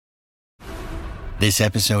This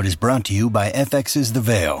episode is brought to you by FX's The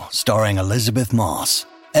Veil, starring Elizabeth Moss.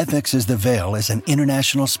 FX's The Veil is an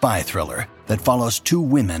international spy thriller that follows two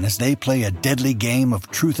women as they play a deadly game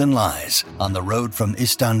of truth and lies on the road from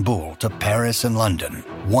Istanbul to Paris and London.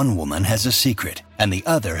 One woman has a secret, and the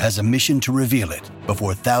other has a mission to reveal it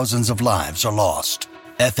before thousands of lives are lost.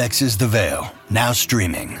 FX's The Veil, now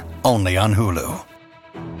streaming, only on Hulu.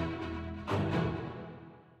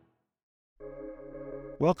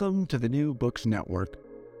 Welcome to the New Books Network.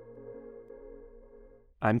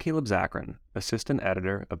 I'm Caleb Zakarin, Assistant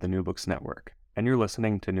Editor of the New Books Network, and you're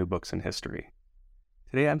listening to New Books in History.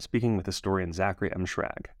 Today I'm speaking with historian Zachary M.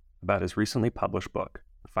 Schrag about his recently published book,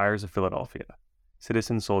 The Fires of Philadelphia,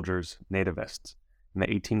 Citizen Soldiers, Nativists, and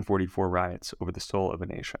the 1844 Riots Over the Soul of a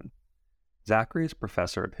Nation. Zachary is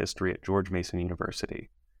professor of history at George Mason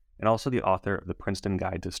University, and also the author of the Princeton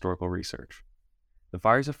Guide to Historical Research. The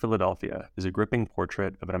Fires of Philadelphia is a gripping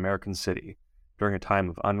portrait of an American city during a time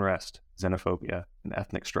of unrest, xenophobia, and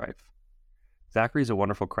ethnic strife. Zachary is a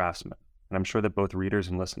wonderful craftsman, and I'm sure that both readers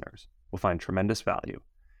and listeners will find tremendous value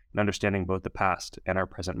in understanding both the past and our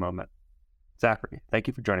present moment. Zachary, thank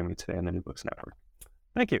you for joining me today on the New Books Network.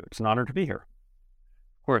 Thank you. It's an honor to be here.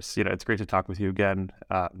 Of course, it's great to talk with you again.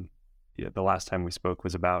 The last time we spoke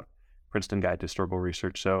was about Princeton Guide to Historical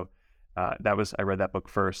Research, so I read that book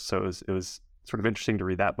first, so it was sort of interesting to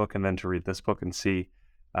read that book and then to read this book and see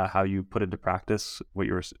how you put into practice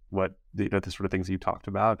the sort of things that you talked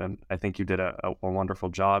about, and I think you did a wonderful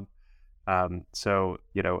job. As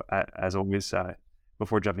always,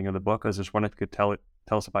 before jumping into the book, I just wanted to tell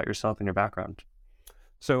us about yourself and your background.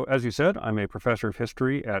 So, as you said, I'm a professor of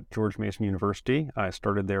history at George Mason University. I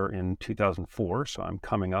started there in 2004, so I'm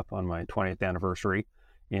coming up on my 20th anniversary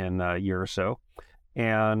in a year or so.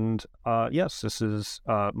 And yes, this is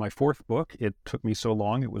my fourth book. It took me so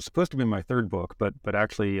long. It was supposed to be my third book, but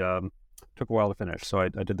actually took a while to finish. So I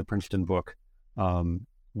did the Princeton book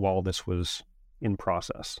while this was in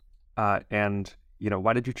process. Why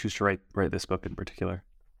did you choose to write this book in particular?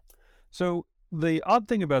 So the odd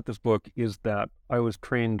thing about this book is that I was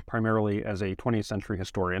trained primarily as a 20th century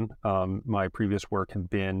historian. My previous work had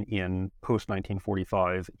been in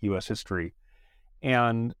post-1945 U.S. history.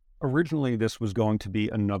 And originally, this was going to be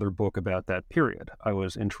another book about that period. I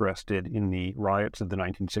was interested in the riots of the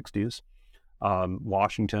 1960s.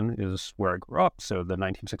 Washington is where I grew up, so the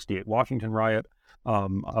 1968 Washington riot,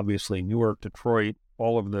 obviously Newark, Detroit,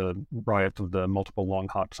 all of the riots of the multiple long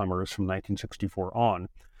hot summers from 1964 on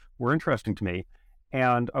were interesting to me.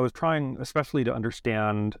 And I was trying especially to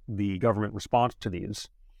understand the government response to these.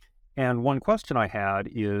 And one question I had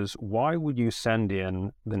is, why would you send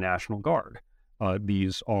in the National Guard?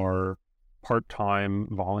 These are part-time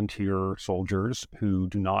volunteer soldiers who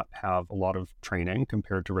do not have a lot of training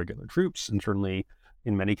compared to regular troops, and certainly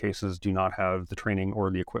in many cases do not have the training or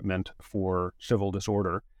the equipment for civil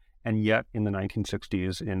disorder. And yet in the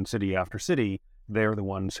 1960s, in city after city, they're the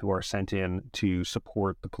ones who are sent in to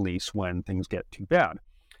support the police when things get too bad.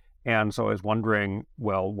 And so I was wondering,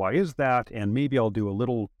 well, why is that? And maybe I'll do a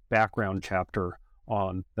little background chapter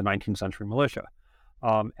on the 19th century militia.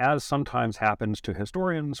 As sometimes happens to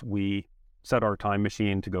historians, we set our time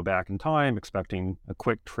machine to go back in time, expecting a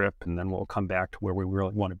quick trip, and then we'll come back to where we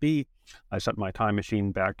really want to be. I set my time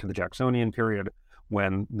machine back to the Jacksonian period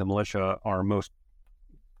when the militia are most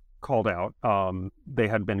called out. They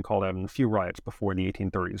had been called out in a few riots before the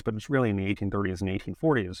 1830s, but it's really in the 1830s and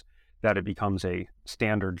 1840s that it becomes a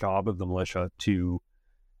standard job of the militia to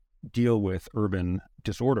deal with urban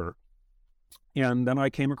disorder. And then I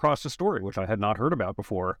came across a story which I had not heard about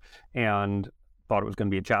before and thought it was going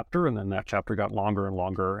to be a chapter, and then that chapter got longer and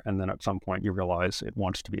longer, and then at some point you realize it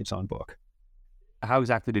wants to be its own book. How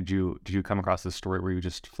exactly did you come across this story? Were you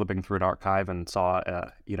just flipping through an archive and saw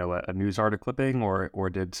a news article clipping, or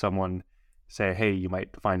did someone say, hey, you might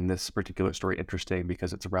find this particular story interesting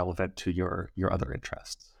because it's relevant to your other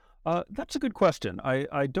interests? That's a good question.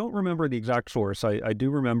 I don't remember the exact source. I do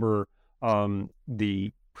remember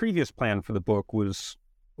the previous plan for the book was,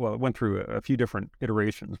 it went through a few different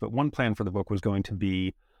iterations, but one plan for the book was going to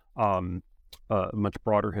be a much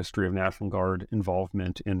broader history of National Guard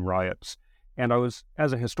involvement in riots. And as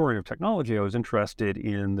a historian of technology, I was interested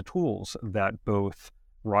in the tools that both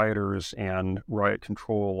rioters and riot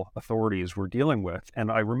control authorities were dealing with. And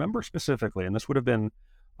I remember specifically, and this would have been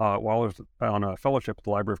while I was on a fellowship at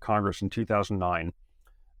the Library of Congress in 2009,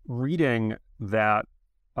 reading that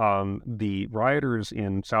the rioters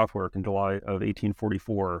in Southwark in July of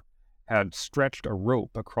 1844 had stretched a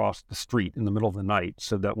rope across the street in the middle of the night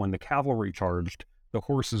so that when the cavalry charged, the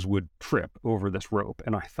horses would trip over this rope.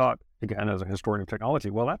 And I thought, again, as a historian of technology,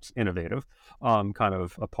 well, that's innovative, kind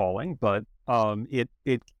of appalling, but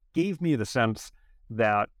it gave me the sense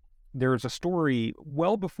that there's a story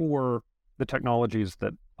well before the technologies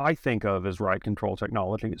that I think of as riot control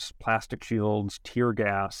technologies, plastic shields, tear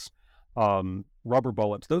gas, rubber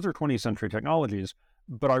bullets. Those are 20th century technologies.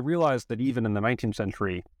 But I realized that even in the 19th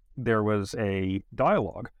century, there was a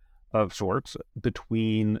dialogue of sorts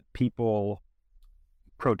between people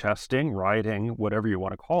protesting, rioting, whatever you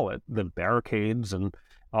want to call it, the barricades and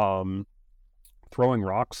throwing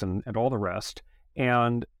rocks and all the rest,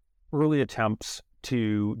 and early attempts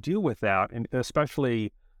to deal with that, and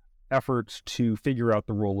especially efforts to figure out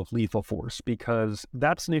the role of lethal force, because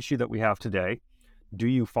that's an issue that we have today. Do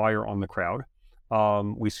you fire on the crowd?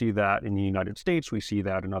 We see that in the United States. We see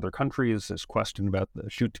that in other countries, this question about the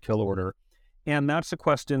shoot-to-kill order. And that's a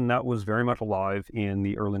question that was very much alive in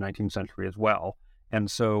the early 19th century as well.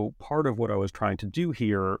 And so part of what I was trying to do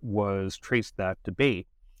here was trace that debate.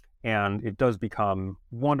 And it does become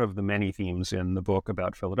one of the many themes in the book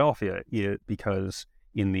about Philadelphia, because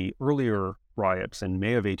in the earlier riots in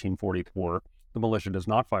May of 1844, the militia does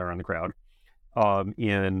not fire on the crowd.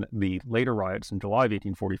 In the later riots in July of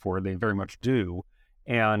 1844, they very much do.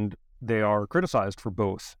 And they are criticized for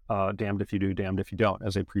both, damned if you do, damned if you don't,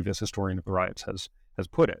 as a previous historian of the riots has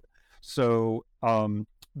put it. So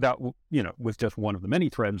that, was just one of the many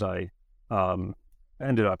threads I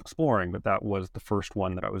ended up exploring, but that was the first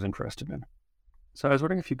one that I was interested in. So I was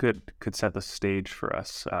wondering if you could set the stage for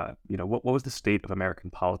us. What was the state of American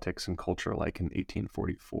politics and culture like in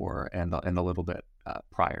 1844 and a little bit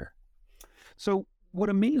prior? So what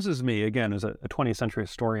amazes me, again, as a 20th century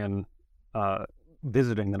historian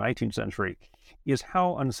visiting the 19th century, is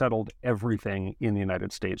how unsettled everything in the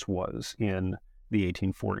United States was in the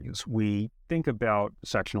 1840s. We think about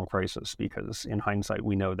sectional crisis because in hindsight,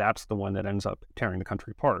 we know that's the one that ends up tearing the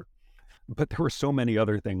country apart. But there were so many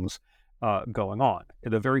other things going on.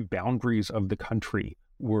 The very boundaries of the country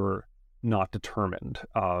were not determined.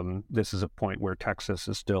 This is a point where Texas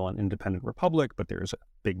is still an independent republic, but there's a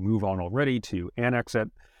big move on already to annex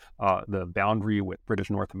it. The boundary with British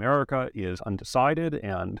North America is undecided,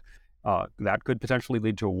 and that could potentially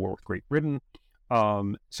lead to a war with Great Britain.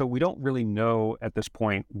 So we don't really know at this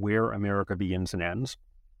point where America begins and ends.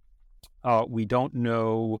 We don't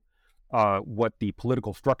know what the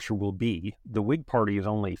political structure will be. The Whig Party is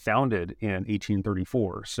only founded in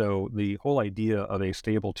 1834. So the whole idea of a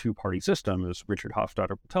stable two-party system, as Richard Hofstadter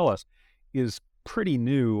will tell us, is pretty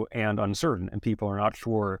new and uncertain. And people are not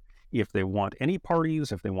sure if they want any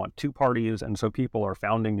parties, if they want two parties. And so people are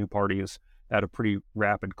founding new parties at a pretty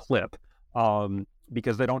rapid clip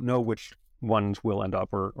because they don't know which ones will end up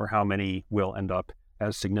or how many will end up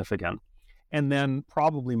as significant. And then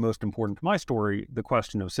probably most important to my story, the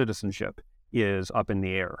question of citizenship is up in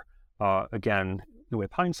the air. Again,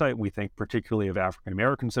 with hindsight, we think particularly of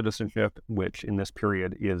African-American citizenship, which in this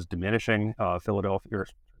period is diminishing.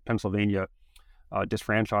 Pennsylvania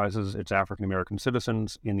disfranchises its African-American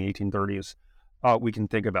citizens in the 1830s. We can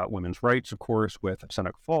think about women's rights, of course, with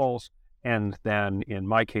Seneca Falls. And then in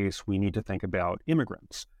my case, we need to think about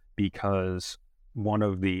immigrants, because one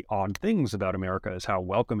of the odd things about America is how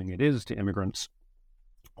welcoming it is to immigrants,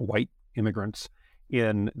 white immigrants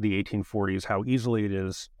in the 1840s, how easy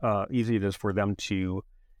it is for them to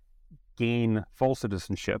gain full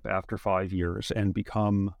citizenship after 5 years and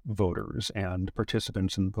become voters and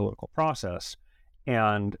participants in the political process.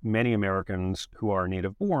 And many Americans who are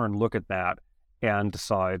native born look at that and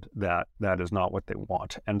decide that that is not what they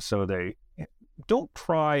want. And so they don't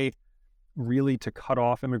try really to cut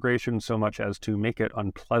off immigration so much as to make it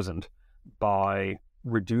unpleasant by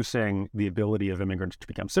reducing the ability of immigrants to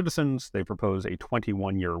become citizens. They propose a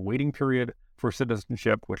 21-year waiting period for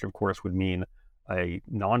citizenship, which of course would mean a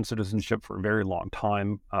non-citizenship for a very long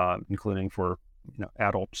time, including for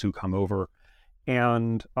adults who come over,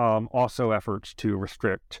 and also efforts to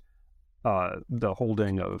restrict the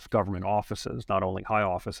holding of government offices, not only high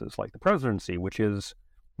offices like the presidency, which is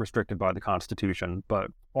restricted by the Constitution, but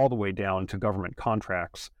all the way down to government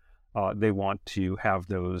contracts. They want to have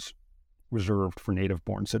those reserved for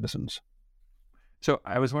native-born citizens. So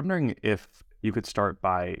I was wondering if you could start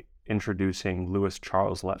by introducing Louis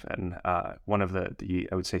Charles Levin, one of the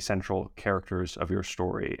I would say central characters of your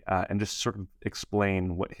story, and just sort of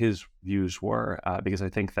explain what his views were, because I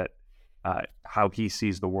think that how he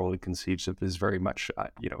sees the world and conceives of is very much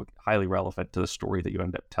highly relevant to the story that you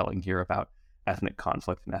end up telling here about ethnic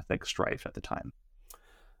conflict and ethnic strife at the time.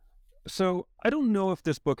 So I don't know if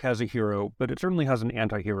this book has a hero, but it certainly has an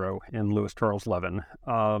anti-hero in Louis Charles Levin.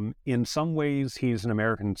 In some ways, he's an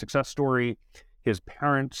American success story. His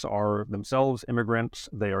parents are themselves immigrants.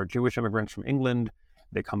 They are Jewish immigrants from England.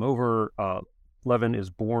 They come over. Levin is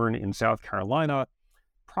born in South Carolina,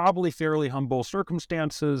 probably fairly humble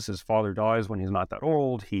circumstances. His father dies when he's not that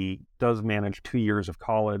old. He does manage 2 years of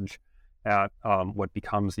college at what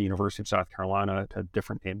becomes the University of South Carolina, a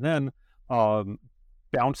different name then.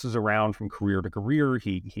 Bounces around from career to career.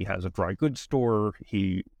 He has a dry goods store.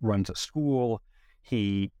 He runs a school.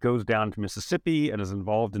 He goes down to Mississippi and is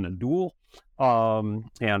involved in a duel,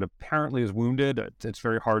 and apparently is wounded. It's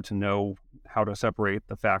very hard to know how to separate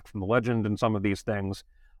the fact from the legend in some of these things.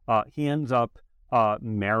 He ends up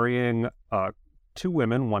marrying 2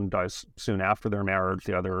 women. One dies soon after their marriage.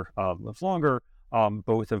 The other lives longer,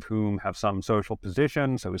 both of whom have some social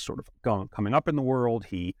position. So he's sort of coming up in the world.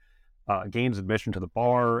 He gains admission to the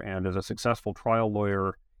bar and is a successful trial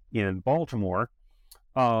lawyer in Baltimore.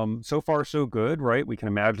 So far, so good, right? We can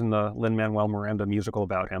imagine the Lin-Manuel Miranda musical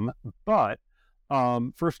about him. But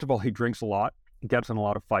first of all, he drinks a lot, gets in a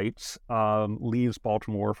lot of fights, leaves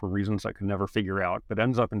Baltimore for reasons I could never figure out, but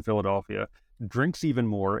ends up in Philadelphia, drinks even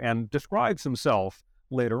more, and describes himself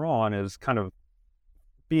later on as kind of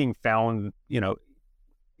being found,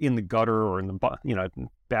 in the gutter or in the,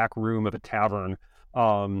 back room of a tavern,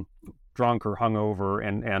 drunk or hungover,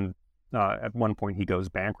 and at one point he goes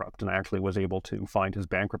bankrupt, and I actually was able to find his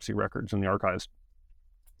bankruptcy records in the archives,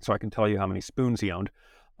 so I can tell you how many spoons he owned.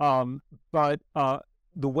 But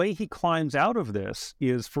the way he climbs out of this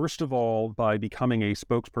is, first of all, by becoming a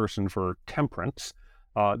spokesperson for temperance.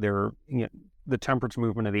 The temperance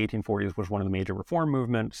movement of the 1840s was one of the major reform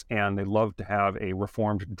movements, and they loved to have a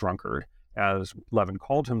reformed drunkard, as Levin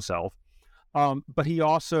called himself. But he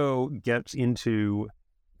also gets into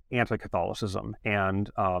anti-Catholicism and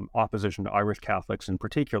opposition to Irish Catholics in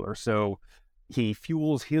particular. So he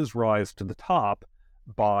fuels his rise to the top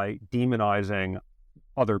by demonizing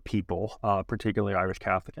other people, particularly Irish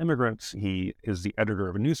Catholic immigrants. He is the editor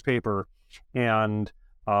of a newspaper, and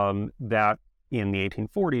that in the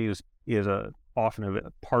 1840s is often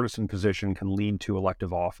a partisan position, can lead to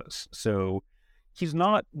elective office. So he's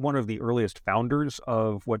not one of the earliest founders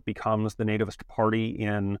of what becomes the Nativist Party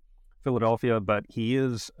in Philadelphia, but he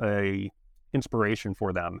is a inspiration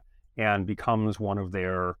for them and becomes one of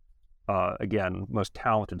their, again, most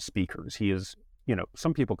talented speakers. He is,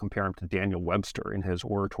 some people compare him to Daniel Webster in his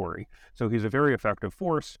oratory. So he's a very effective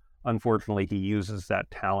force. Unfortunately, he uses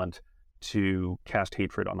that talent to cast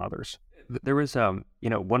hatred on others. There was,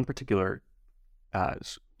 one particular,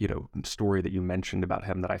 story that you mentioned about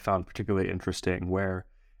him that I found particularly interesting, where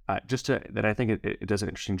that I think it does an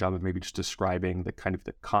interesting job of maybe just describing the kind of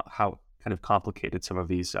how kind of complicated some of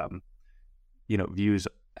these, views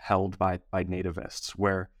held by nativists,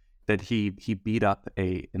 where that he beat up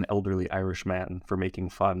an elderly Irish man for making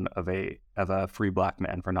fun of a free black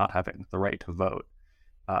man for not having the right to vote.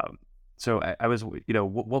 So I was,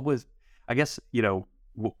 what was, I guess,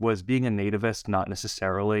 was being a nativist not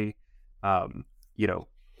necessarily, was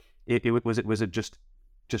it just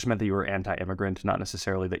meant that you were anti-immigrant, not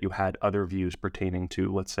necessarily that you had other views pertaining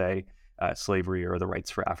to, let's say, slavery or the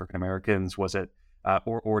rights for African Americans? Was it,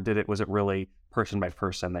 was it really person by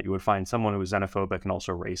person that you would find someone who was xenophobic and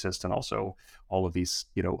also racist and also all of these,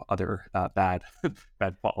 other bad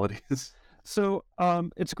qualities? So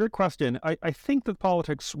it's a great question. I think that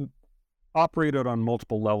politics operated on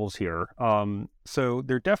multiple levels here. So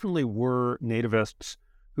there definitely were nativists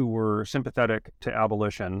who were sympathetic to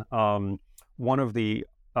abolition. One of the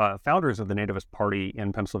founders of the Nativist Party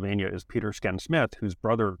in Pennsylvania is Peter Sken Smith, whose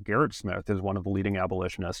brother Gerrit Smith is one of the leading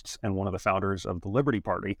abolitionists and one of the founders of the Liberty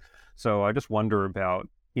Party. So I just wonder about,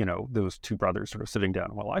 those two brothers sort of sitting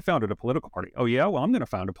down. Well, I founded a political party. Oh yeah, well, I'm going to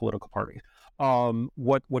found a political party.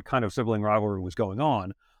 What kind of sibling rivalry was going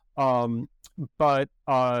on? But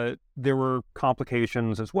there were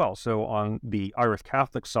complications as well. So on the Irish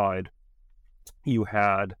Catholic side, you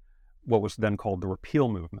had what was then called the repeal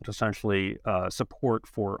movement, essentially support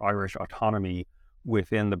for Irish autonomy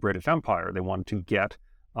within the British Empire. They wanted to get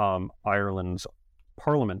Ireland's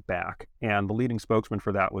parliament back, and the leading spokesman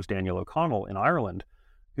for that was Daniel O'Connell in Ireland,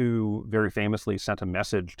 who very famously sent a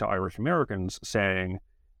message to Irish Americans saying,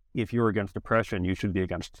 if you're against oppression, you should be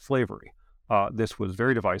against slavery. This was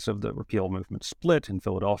very divisive. The repeal movement split in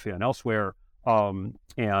Philadelphia and elsewhere,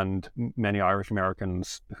 and many Irish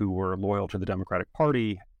Americans who were loyal to the Democratic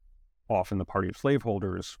Party, often the party of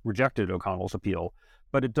slaveholders, rejected O'Connell's appeal.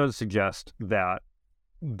 But it does suggest that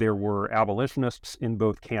there were abolitionists in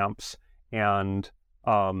both camps and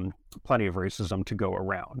plenty of racism to go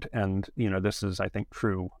around. And, this is, I think,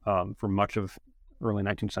 true for much of early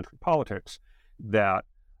 19th century politics, that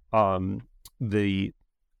the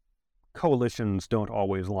coalitions don't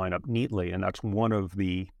always line up neatly, and that's one of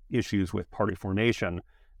the issues with party formation,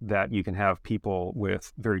 that you can have people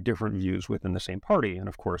with very different views within the same party. And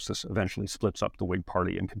of course, this eventually splits up the Whig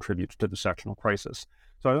Party and contributes to the sectional crisis.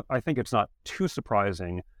 So I think it's not too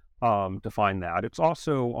surprising to find that. It's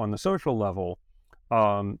also on the social level,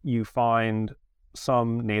 you find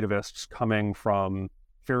some nativists coming from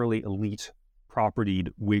fairly elite propertied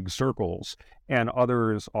Whig circles, and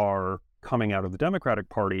others are coming out of the Democratic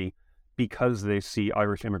Party because they see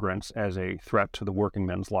Irish immigrants as a threat to the working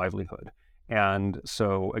men's livelihood. And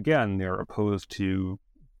so, again, they're opposed to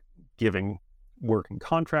giving working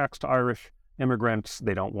contracts to Irish immigrants.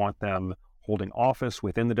 They don't want them holding office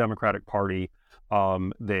within the Democratic Party.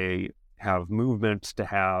 They have movements to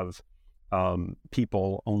have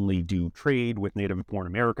people only do trade with native-born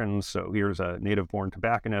Americans. So here's a native-born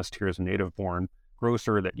tobacconist, here's a native-born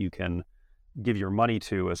grocer that you can give your money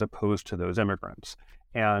to as opposed to those immigrants.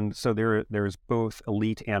 And so there's both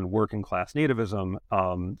elite and working class nativism,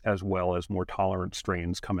 as well as more tolerant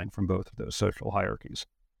strains coming from both of those social hierarchies.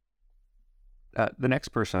 The next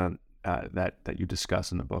person that you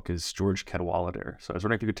discuss in the book is George Cadwallader. So I was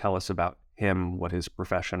wondering if you could tell us about him, what his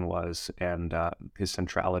profession was, and his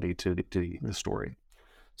centrality to the story.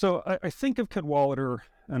 So I think of Cadwallader,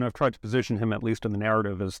 and I've tried to position him, at least in the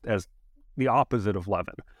narrative, as the opposite of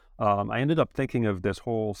Levin. I ended up thinking of this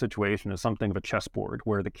whole situation as something of a chessboard,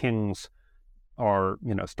 where the kings are,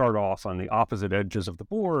 start off on the opposite edges of the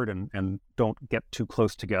board and don't get too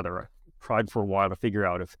close together. I tried for a while to figure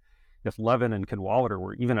out if Levin and Cadwallader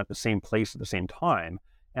were even at the same place at the same time,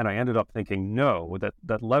 and I ended up thinking no,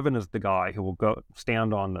 that Levin is the guy who will go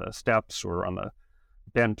stand on the steps or on the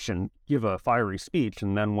bench and give a fiery speech,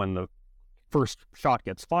 and then when the first shot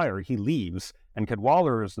gets fired, he leaves. And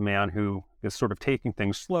Cadwallader is the man who is sort of taking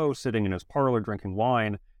things slow, sitting in his parlor drinking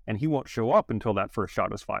wine, and he won't show up until that first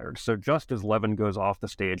shot is fired. So just as Levin goes off the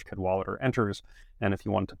stage, Cadwallader enters, and if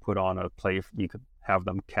you want to put on a play, you could have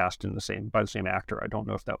them cast by the same actor. I don't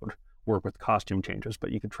know if that would work with costume changes,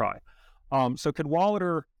 but you could try. So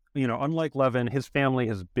Cadwallader, unlike Levin, his family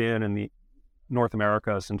has been in the North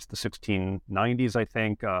America since the 1690s, I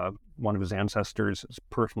think. One of his ancestors is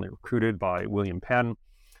personally recruited by William Penn,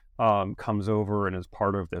 comes over and is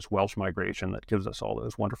part of this Welsh migration that gives us all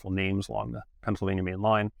those wonderful names along the Pennsylvania main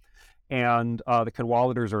line. And the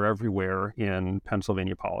Cadwalladers are everywhere in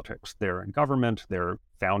Pennsylvania politics. They're in government, they're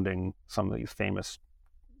founding some of these famous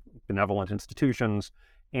benevolent institutions,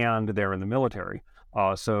 and they're in the military.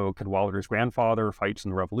 So Cadwallader's grandfather fights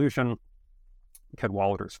in the Revolution.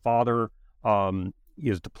 Cadwallader's father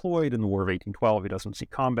is deployed in the War of 1812. He doesn't see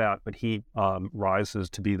combat, but he rises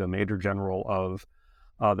to be the major general of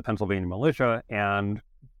the Pennsylvania militia. And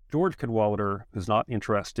George Cadwallader, who's not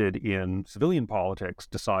interested in civilian politics,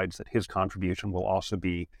 decides that his contribution will also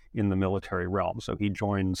be in the military realm. So he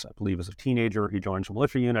joins, I believe as a teenager, he joins a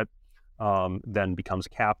militia unit, then becomes a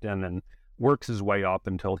captain and works his way up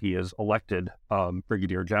until he is elected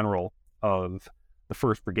brigadier general of the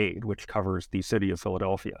 1st Brigade, which covers the city of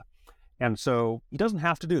Philadelphia. And so he doesn't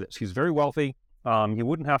have to do this. He's very wealthy. He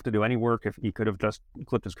wouldn't have to do any work if he could have just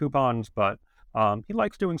clipped his coupons, but he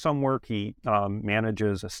likes doing some work. He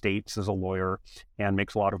manages estates as a lawyer and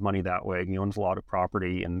makes a lot of money that way. He owns a lot of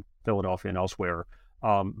property in Philadelphia and elsewhere.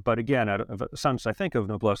 But again, out of a sense, I think, of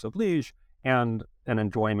noblesse oblige and an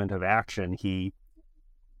enjoyment of action, he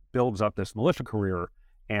builds up this militia career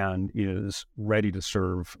and is ready to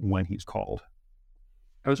serve when he's called.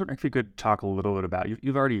 I was wondering if you could talk a little bit about,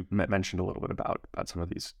 you've already mentioned a little bit about some of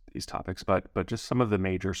these topics, but just some of the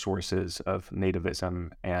major sources of nativism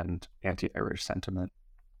and anti-Irish sentiment.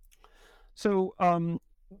 So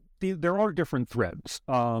there are different threads.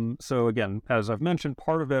 So again, as I've mentioned,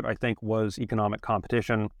 part of it, I think, was economic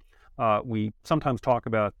competition. We sometimes talk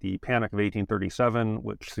about the Panic of 1837,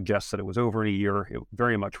 which suggests that it was over in a year. It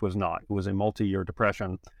very much was not. It was a multi-year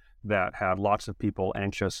depression that had lots of people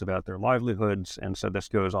anxious about their livelihoods, and so this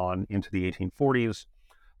goes on into the 1840s.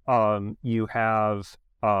 You have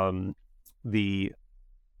the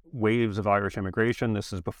waves of Irish immigration.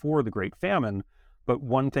 This is before the Great Famine, but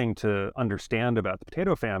one thing to understand about the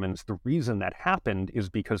potato famines, the reason that happened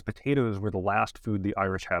is because potatoes were the last food the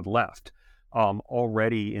Irish had left.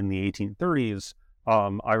 Already in the 1830s,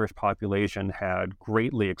 Irish population had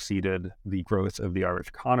greatly exceeded the growth of the Irish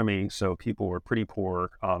economy, so people were pretty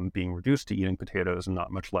poor, being reduced to eating potatoes and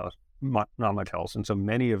not much else. And so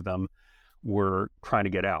many of them were trying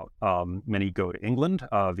to get out. Many go to England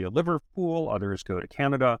via Liverpool, others go to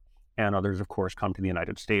Canada, and others, of course, come to the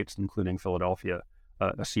United States, including Philadelphia,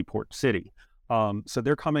 a seaport city. So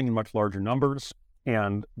they're coming in much larger numbers,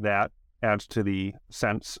 and that adds to the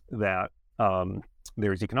sense that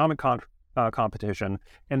There's economic competition,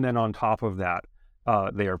 and then on top of that,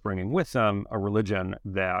 they are bringing with them a religion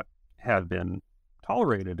that had been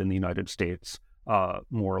tolerated in the United States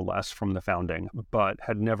more or less from the founding, but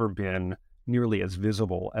had never been nearly as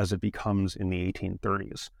visible as it becomes in the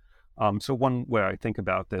 1830s. So one way I think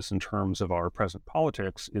about this in terms of our present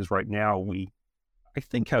politics is right now we, I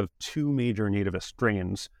think, have two major nativist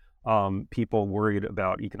strains. People worried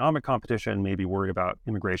about economic competition, maybe worried about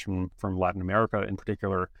immigration from Latin America in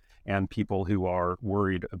particular, and people who are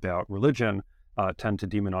worried about religion tend to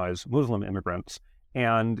demonize Muslim immigrants.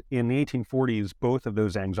 And in the 1840s, both of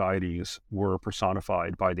those anxieties were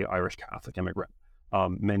personified by the Irish Catholic immigrant,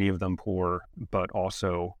 many of them poor, but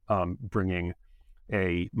also bringing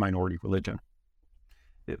a minority religion.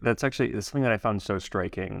 That's actually something that I found so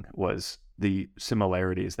striking was the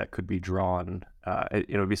similarities that could be drawn.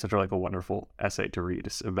 It would be such a wonderful essay to read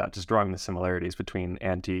about just drawing the similarities between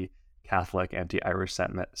anti-Catholic, anti-Irish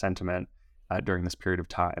sentiment during this period of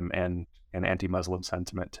time and anti-Muslim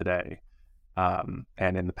sentiment today. And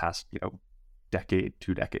in the past, decade,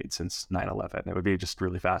 2 decades since 9/11, it would be just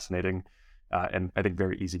really fascinating. And I think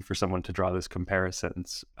very easy for someone to draw those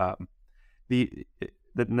comparisons. The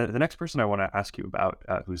next person I want to ask you about,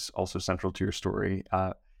 who's also central to your story,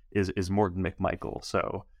 is Morton McMichael.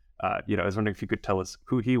 So, I was wondering if you could tell us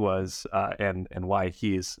who he was and why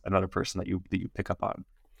he's another person that you pick up on.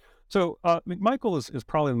 So McMichael is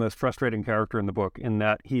probably the most frustrating character in the book in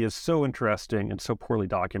that he is so interesting and so poorly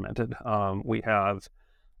documented. We have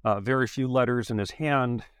very few letters in his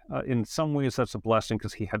hand. In some ways, that's a blessing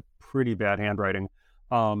because he had pretty bad handwriting.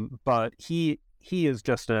 But he is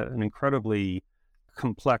just an incredibly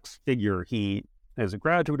complex figure. He is a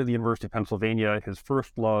graduate of the University of Pennsylvania. His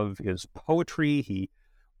first love is poetry. He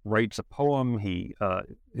writes a poem. He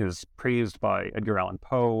is praised by Edgar Allan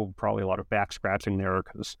Poe. Probably a lot of back scratching there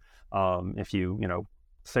because if you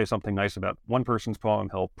say something nice about one person's poem,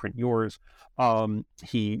 he'll print yours.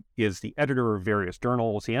 He is the editor of various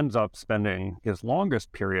journals. He ends up spending his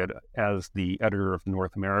longest period as the editor of the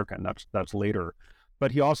North American. That's later.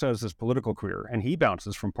 But he also has this political career, and he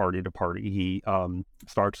bounces from party to party. He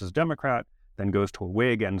starts as a Democrat, then goes to a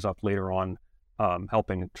Whig, ends up later on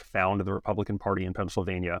helping to found the Republican Party in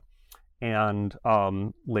Pennsylvania, and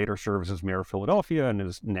later serves as mayor of Philadelphia and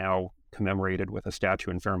is now commemorated with a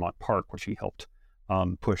statue in Fairmount Park, which he helped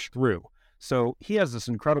push through. So he has this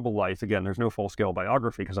incredible life. Again, there's no full-scale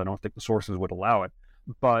biography because I don't think the sources would allow it,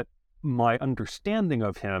 but my understanding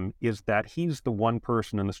of him is that he's the one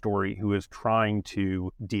person in the story who is trying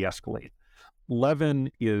to de-escalate. Levin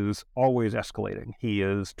is always escalating. He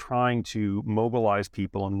is trying to mobilize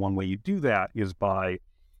people, and one way you do that is by,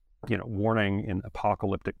 warning in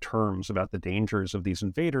apocalyptic terms about the dangers of these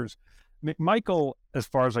invaders. McMichael, as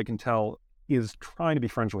far as I can tell, is trying to be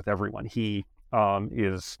friends with everyone. He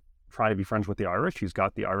is trying to be friends with the Irish. He's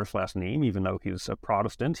got the Irish last name, even though he's a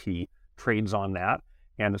Protestant. He trades on that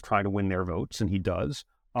and is trying to win their votes, and he does.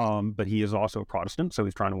 But he is also a Protestant, so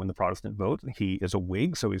he's trying to win the Protestant vote. He is a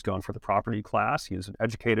Whig, so he's going for the property class. He's an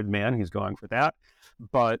educated man. He's going for that.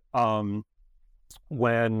 But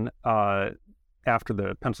when after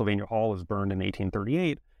the Pennsylvania Hall is burned in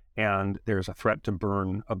 1838, and there's a threat to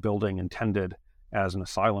burn a building intended as an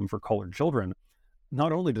asylum for colored children,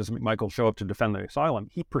 not only does McMichael show up to defend the asylum,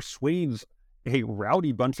 he persuades a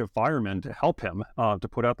rowdy bunch of firemen to help him to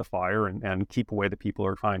put out the fire and keep away the people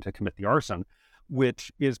who are trying to commit the arson,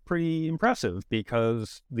 which is pretty impressive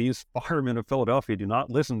because these firemen of Philadelphia do not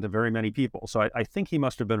listen to very many people. So I think he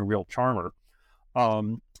must have been a real charmer.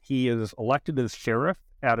 He is elected as sheriff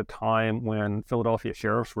at a time when Philadelphia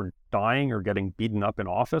sheriffs were dying or getting beaten up in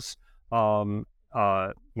office. Why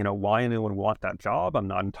anyone would want that job, I'm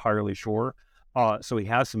not entirely sure. So he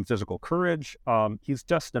has some physical courage. He's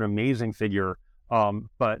just an amazing figure,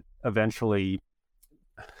 but eventually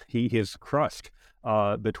he is crushed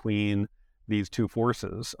between these two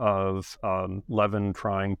forces of Levin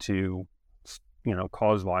trying to,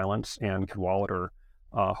 cause violence and Cadwallader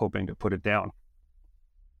hoping to put it down.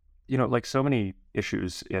 Like so many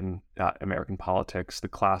issues in American politics, the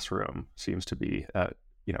classroom seems to be, a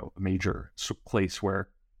major place where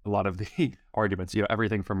a lot of the arguments,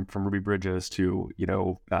 everything from Ruby Bridges to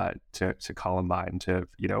Columbine to,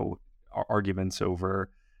 arguments over,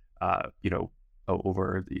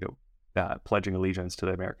 pledging allegiance to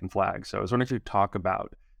the American flag. So I was wondering if you talk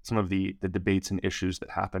about some of the debates and issues that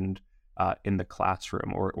happened in the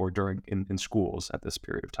classroom or during in schools at this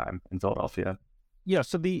period of time in Philadelphia. Yeah,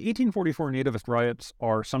 so the 1844 Nativist riots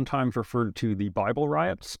are sometimes referred to the Bible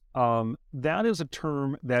riots. That is a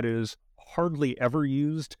term that is hardly ever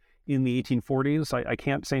used in the 1840s. I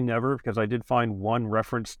can't say never because I did find one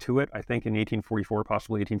reference to it, I think in 1844,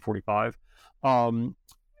 possibly 1845.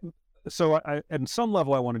 So at some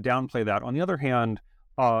level, I want to downplay that. On the other hand,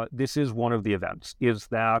 this is one of the events, is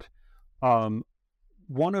that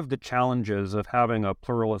one of the challenges of having a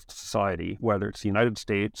pluralist society, whether it's the United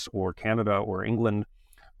States or Canada or England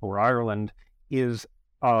or Ireland, is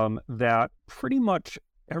that pretty much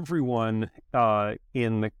everyone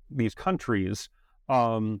in these countries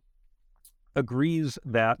agrees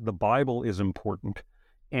that the Bible is important.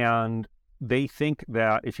 And they think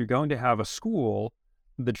that if you're going to have a school,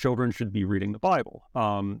 the children should be reading the Bible.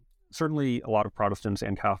 Certainly, a lot of Protestants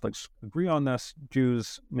and Catholics agree on this.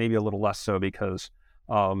 Jews, maybe a little less so because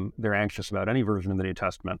they're anxious about any version of the New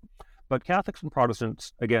Testament. But Catholics and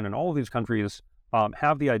Protestants, again, in all of these countries,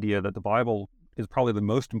 have the idea that the Bible is probably the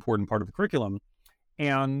most important part of the curriculum.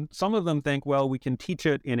 And some of them think, well, we can teach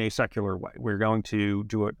it in a secular way. We're going to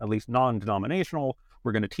do it at least non-denominational.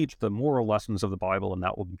 We're going to teach the moral lessons of the Bible, and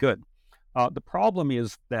that will be good. The problem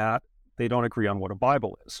is that they don't agree on what a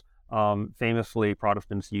Bible is. Famously,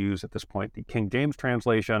 Protestants use at this point the King James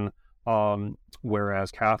translation,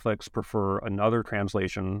 whereas Catholics prefer another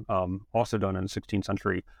translation, also done in the 16th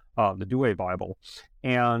century, the Douay Bible.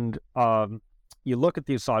 And you look at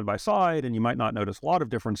these side by side, and you might not notice a lot of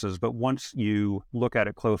differences, but once you look at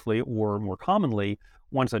it closely, or more commonly,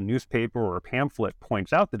 once a newspaper or a pamphlet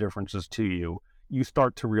points out the differences to you, you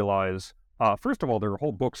start to realize, first of all, there are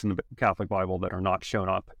whole books in the Catholic Bible that are not shown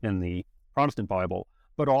up in the Protestant Bible,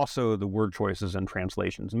 but also the word choices and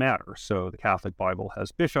translations matter. So the Catholic Bible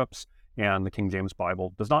has bishops, and the King James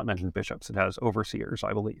Bible does not mention bishops. It has overseers,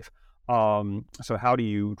 I believe. So how do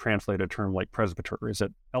you translate a term like presbyter? Is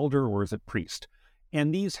it elder or is it priest?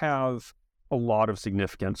 And these have a lot of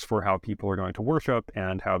significance for how people are going to worship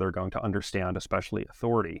and how they're going to understand, especially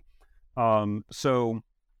authority. Again,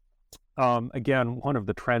 one of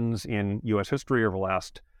the trends in U.S. history over the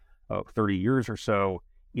last 30 years or so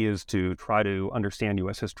is to try to understand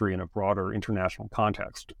U.S. history in a broader international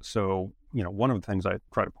context. So, one of the things I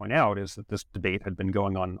try to point out is that this debate had been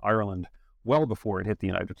going on in Ireland well before it hit the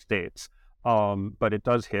United States. But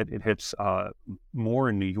it hits more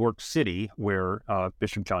in New York City, where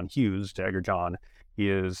Bishop John Hughes, Dagger John,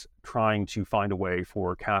 is trying to find a way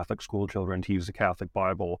for Catholic school children to use the Catholic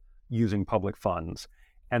Bible using public funds.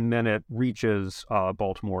 And then it reaches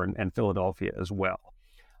Baltimore and Philadelphia as well.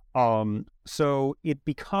 So it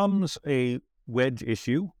becomes a wedge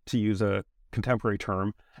issue, to use a contemporary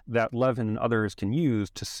term, that Levin and others can use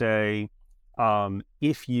to say,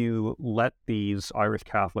 if you let these Irish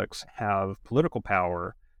Catholics have political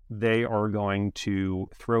power, they are going to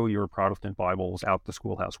throw your Protestant Bibles out the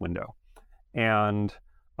schoolhouse window. And,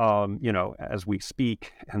 as we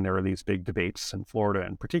speak, and there are these big debates in Florida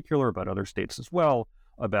in particular, but other states as well,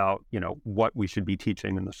 about, what we should be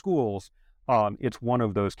teaching in the schools, it's one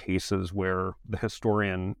of those cases where the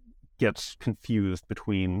historian gets confused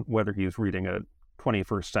between whether he's reading a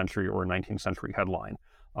 21st century or a 19th century headline.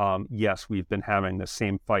 Yes, we've been having the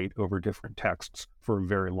same fight over different texts for a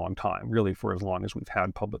very long time, really for as long as we've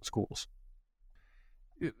had public schools.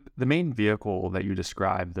 The main vehicle that you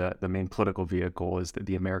described, the main political vehicle, is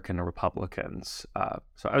the American Republicans.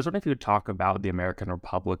 So I was wondering if you could talk about the American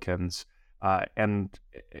Republicans. And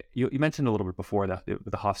you mentioned a little bit before the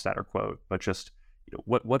Hofstadter quote, but just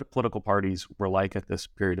what political parties were like at this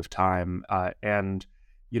period of time, and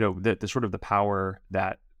the sort of the power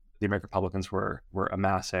that the American Republicans were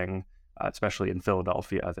amassing, especially in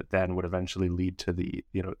Philadelphia, that then would eventually lead to the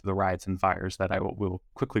riots and fires that I will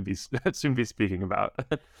quickly soon be speaking about.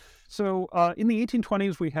 So in the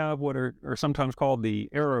 1820s, we have what are sometimes called the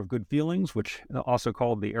era of good feelings, which also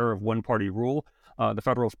called the era of one-party rule. The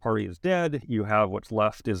Federalist Party is dead. You have what's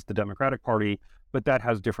left is the Democratic Party, but that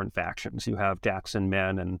has different factions. You have Jackson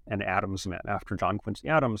men and Adams men after John Quincy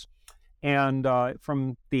Adams. And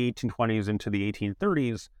from the 1820s into the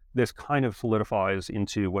 1830s, this kind of solidifies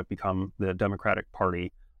into what become the Democratic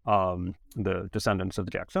Party, the descendants of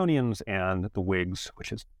the Jacksonians, and the Whigs,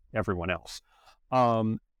 which is everyone else.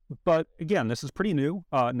 But again, this is pretty new.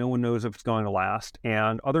 No one knows if it's going to last.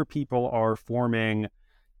 And other people are forming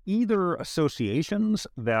either associations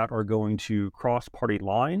that are going to cross party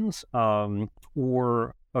lines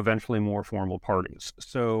or eventually more formal parties.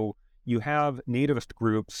 So you have nativist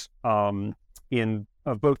groups of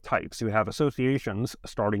both types. You have associations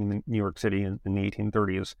starting in New York City in the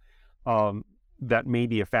 1830s that may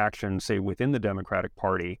be a faction, say, within the Democratic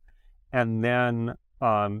Party. And then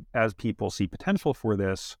as people see potential for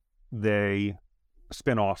this, they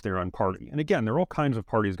spin off their own party. And again, there are all kinds of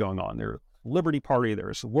parties going on. There's Liberty Party,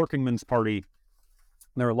 there's the Workingmen's Party.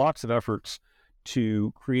 There are lots of efforts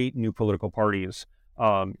to create new political parties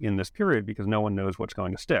in this period because no one knows what's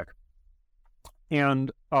going to stick.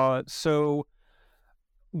 And so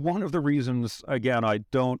one of the reasons, again, I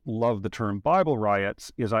don't love the term Bible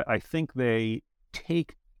riots is I think that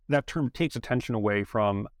term takes attention away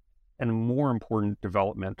from a more important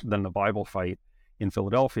development than the Bible fight in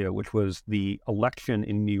Philadelphia, which was the election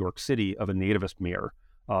in New York City of a nativist mayor,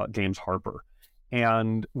 James Harper.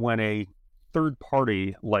 And when a third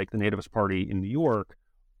party like the Nativist Party in New York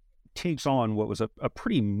takes on what was a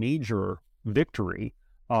pretty major victory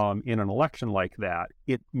in an election like that,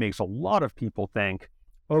 it makes a lot of people think,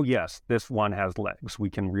 oh yes, this one has legs. We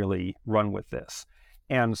can really run with this.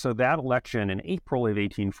 And so that election in April of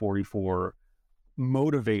 1844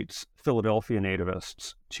 motivates Philadelphia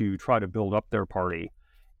nativists to try to build up their party.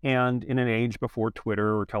 And in an age before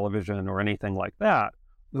Twitter or television or anything like that,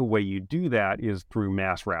 the way you do that is through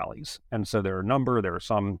mass rallies. And so there are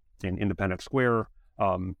some in Independence Square,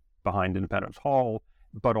 behind Independence Hall,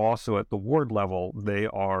 but also at the ward level, they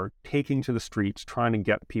are taking to the streets, trying to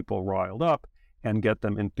get people riled up and get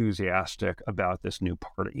them enthusiastic about this new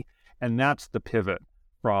party. And that's the pivot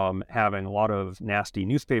from having a lot of nasty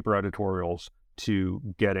newspaper editorials to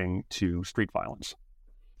getting to street violence.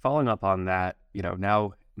 Following up on that,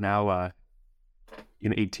 now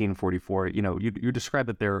in 1844, you described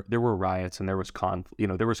that there were riots and there was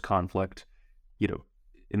conflict,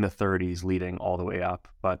 in the 30s leading all the way up,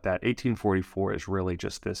 but that 1844 is really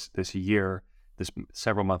just this year, this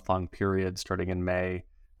several month long period starting in May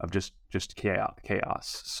of just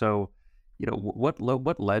chaos. So, what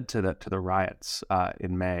led to the riots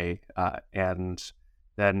in May, and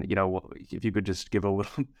then if you could just give a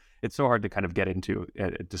little. It's so hard to kind of get into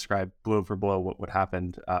describe blow for blow what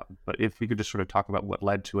happened, but if you could just sort of talk about what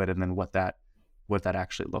led to it and then what that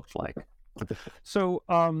actually looked like. So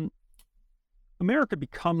America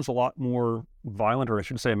becomes a lot more violent, or I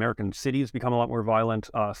should say American cities become a lot more violent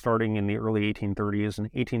starting in the early 1830s. In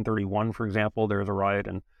 1831, for example, there's a riot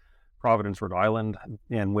in Providence, Rhode Island,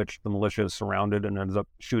 in which the militia is surrounded and ends up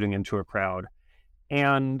shooting into a crowd.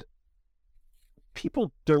 And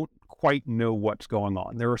people don't quite know what's going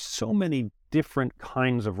on. There are so many different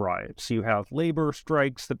kinds of riots. You have labor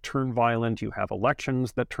strikes that turn violent. You have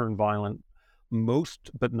elections that turn violent. Most,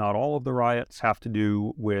 but not all of the riots have to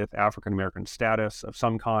do with African-American status of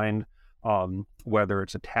some kind, whether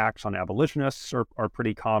it's attacks on abolitionists are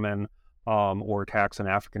pretty common, or attacks on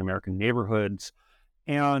African-American neighborhoods.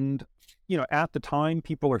 And, at the time,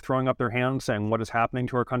 people are throwing up their hands saying, what is happening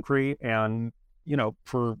to our country? And,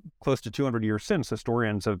 for close to 200 years since,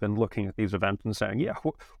 historians have been looking at these events and saying, yeah,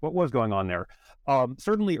 what was going on there?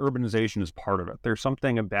 Certainly urbanization is part of it. There's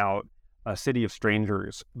something about a city of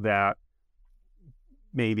strangers that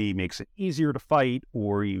maybe makes it easier to fight,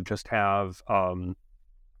 or you just have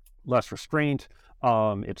less restraint.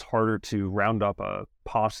 It's harder to round up a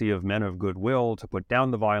posse of men of goodwill to put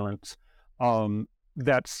down the violence.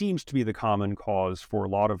 That seems to be the common cause for a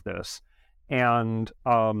lot of this. And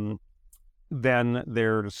then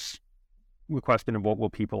there's the question of what will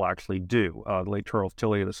people actually do. The late Charles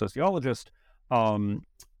Tilly, the sociologist,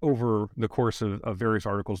 over the course of various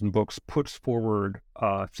articles and books, puts forward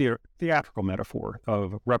a theatrical metaphor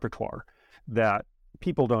of repertoire, that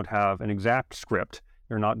people don't have an exact script.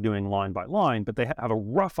 They're not doing line by line, but they have a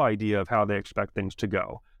rough idea of how they expect things to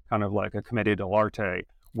go, kind of like a commedia dell'arte,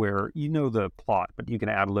 where the plot, but you can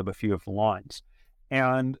ad-lib a few of the lines.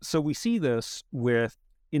 And so we see this with,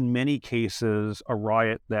 in many cases, a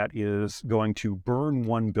riot that is going to burn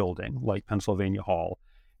one building, like Pennsylvania Hall,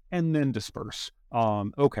 and then disperse.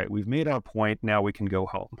 Okay, we've made our point, now we can go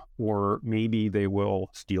home. Or maybe they will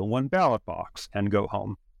steal one ballot box and go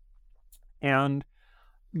home. And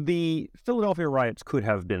the Philadelphia riots could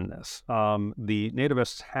have been this. The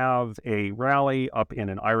nativists have a rally up in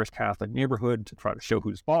an Irish Catholic neighborhood to try to show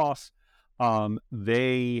who's boss.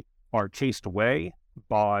 They are chased away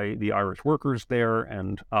by the Irish workers there,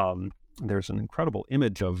 and there's an incredible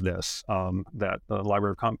image of this that the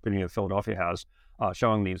Library of Company of Philadelphia has,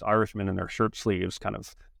 showing these Irishmen in their shirt sleeves kind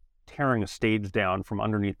of tearing a stage down from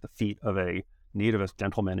underneath the feet of a nativist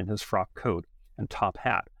gentleman in his frock coat and top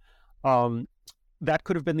hat. That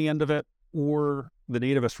could have been the end of it, or the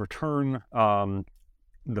nativists return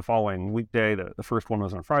the following weekday. The first one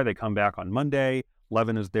was on Friday. They come back on Monday.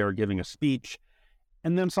 Levin is there giving a speech.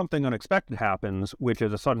 And then something unexpected happens, which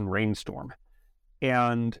is a sudden rainstorm.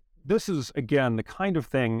 And this is, again, the kind of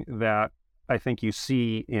thing that I think you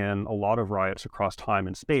see in a lot of riots across time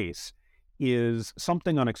and space, is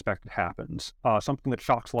something unexpected happens, something that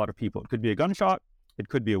shocks a lot of people. It could be a gunshot, it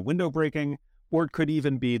could be a window breaking, or it could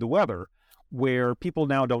even be the weather, where people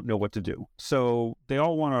now don't know what to do. So they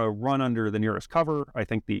all want to run under the nearest cover. I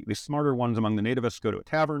think the smarter ones among the nativists go to a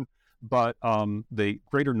tavern, but the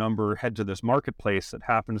greater number head to this marketplace that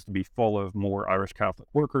happens to be full of more Irish Catholic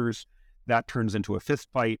workers. That turns into a fist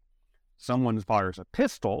fight. Someone fires a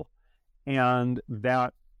pistol, and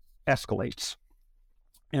that escalates.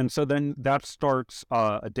 And so then that starts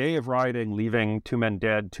a day of rioting, leaving 2 men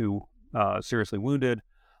dead, 2 seriously wounded.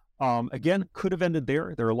 Again, could have ended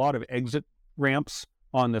there. There are a lot of exit ramps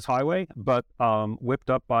on this highway, but whipped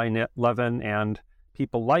up by Levin and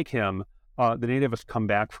people like him, the nativists come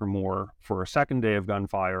back for a second day of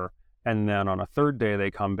gunfire, and then on a third day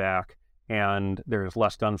they come back and there's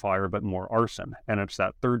less gunfire but more arson. And it's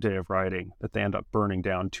that third day of rioting that they end up burning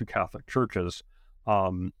down 2 Catholic churches.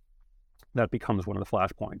 That becomes one of the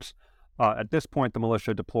flashpoints. At this point, the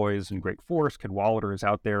militia deploys in great force. Cadwallader is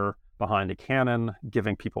out there behind a cannon,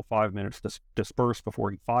 giving people 5 minutes to disperse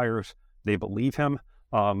before he fires. They believe him.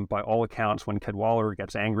 By all accounts, when Cadwallader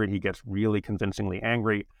gets angry, he gets really convincingly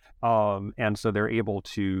angry. And so they're able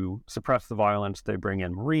to suppress the violence. They bring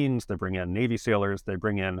in Marines, they bring in Navy sailors, they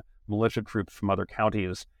bring in militia troops from other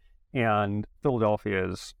counties. And Philadelphia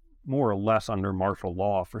is more or less under martial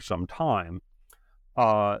law for some time.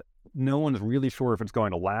 No one's really sure if it's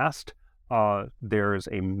going to last. There's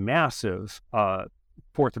a massive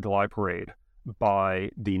 4th of July parade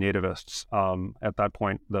by the nativists, at that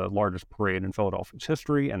point the largest parade in Philadelphia's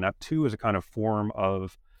history, and that too is a kind of form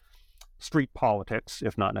of street politics,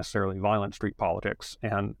 if not necessarily violent street politics.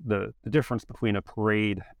 And the difference between a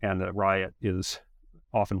parade and a riot is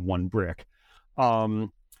often one brick.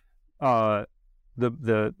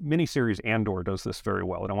 The miniseries Andor does this very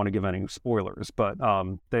well. I don't want to give any spoilers, but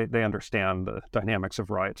they understand the dynamics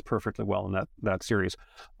of riots perfectly well in that series.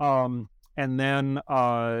 And then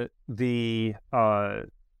the sort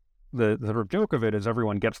of joke of it is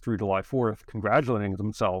everyone gets through July 4th congratulating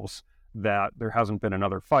themselves that there hasn't been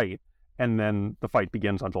another fight, and then the fight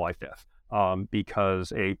begins on July 5th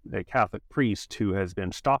because a Catholic priest who has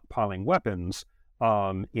been stockpiling weapons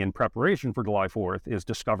in preparation for July 4th is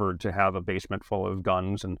discovered to have a basement full of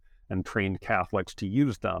guns and trained Catholics to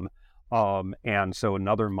use them. And so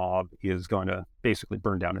another mob is going to basically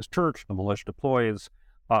burn down his church. The militia deploys.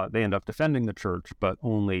 They end up defending the church, but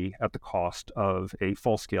only at the cost of a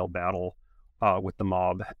full-scale battle with the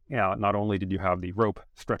mob. Not only did you have the rope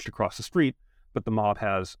stretched across the street, but the mob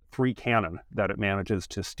has 3 cannon that it manages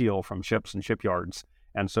to steal from ships and shipyards.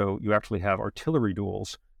 And so you actually have artillery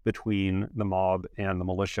duels between the mob and the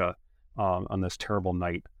militia on this terrible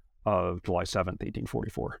night of July 7th,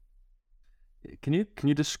 1844. Can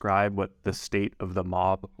you describe what the state of the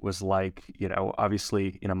mob was like? You know,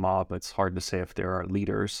 obviously in a mob, it's hard to say if there are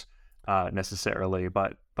leaders necessarily,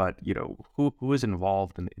 but you know, who is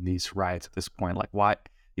involved in these riots at this point? Like, why?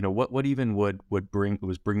 You know, what even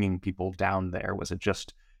was bringing people down there? Was it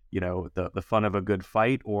just, you know, the fun of a good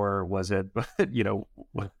fight, or was it, you know,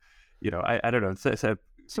 I don't know.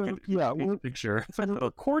 We're picture. So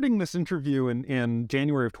recording this interview in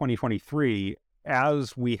January of 2023.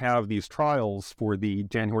 As we have these trials for the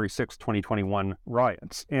January 6, 2021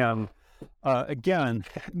 riots. And again,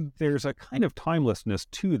 there's a kind of timelessness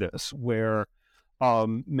to this where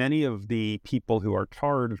many of the people who are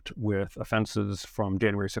charged with offenses from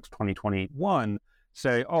January 6, 2021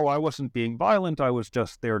 say, oh, I wasn't being violent, I was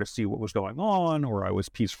just there to see what was going on, or I was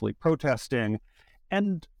peacefully protesting.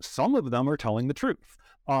 And some of them are telling the truth.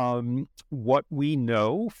 What we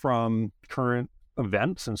know from current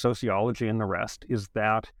events and sociology and the rest is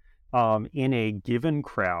that in a given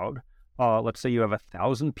crowd, let's say you have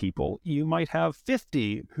 1,000 people, you might have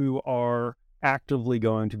 50 who are actively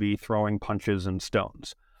going to be throwing punches and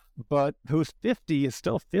stones. But those 50 is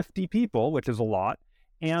still 50 people, which is a lot,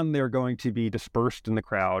 and they're going to be dispersed in the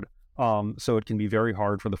crowd. So it can be very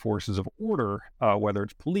hard for the forces of order, whether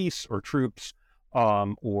it's police or troops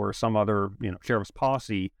or some other, sheriff's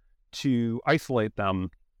posse, to isolate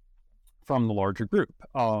them from the larger group.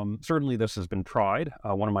 Certainly this has been tried.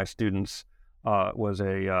 One of my students was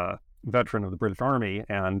a veteran of the British Army,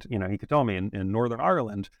 and he could tell me in Northern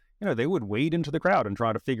Ireland, they would wade into the crowd and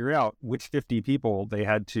try to figure out which 50 people they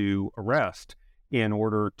had to arrest in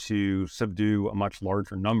order to subdue a much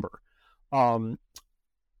larger number.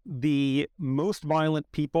 The most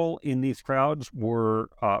violent people in these crowds were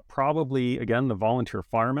probably, again, the volunteer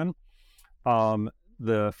firemen.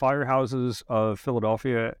 The firehouses of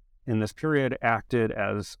Philadelphia in this period acted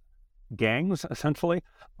as gangs, essentially,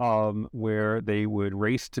 where they would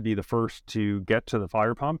race to be the first to get to the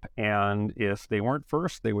fire pump. And if they weren't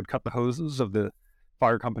first, they would cut the hoses of the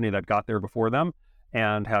fire company that got there before them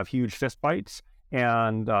and have huge fist fights.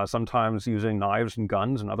 and sometimes using knives and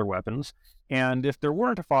guns and other weapons. And if there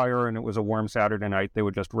weren't a fire and it was a warm Saturday night, they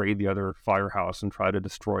would just raid the other firehouse and try to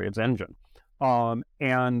destroy its engine.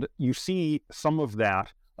 And you see some of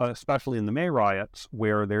that, especially in the May riots,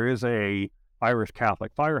 where there is a Irish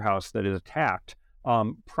Catholic firehouse that is attacked,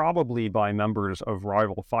 probably by members of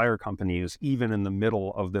rival fire companies, even in the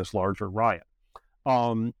middle of this larger riot.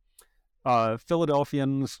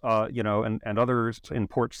 Philadelphians, and others in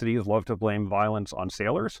port cities love to blame violence on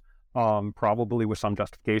sailors, probably with some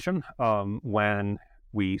justification. When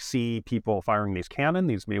we see people firing these cannon,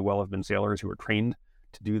 these may well have been sailors who were trained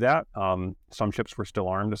to do that. Some ships were still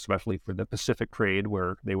armed, especially for the Pacific trade,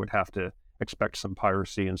 where they would have to expect some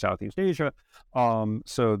piracy in Southeast Asia.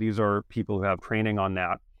 So these are people who have training on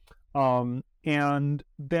that. And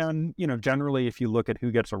then, generally, if you look at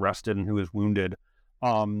who gets arrested and who is wounded,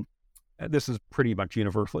 this is pretty much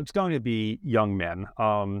universal. It's going to be young men.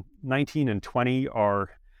 19 and 20 are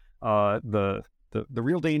the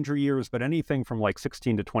real danger years, but anything from like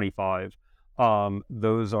 16 to 25,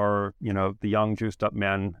 those are, the young juiced up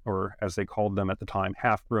men, or as they called them at the time,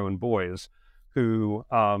 half-grown boys who,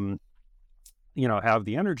 have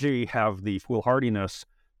the energy, have the foolhardiness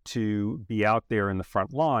to be out there in the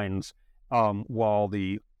front lines, while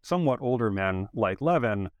the somewhat older men like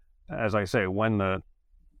Levin, as I say, when the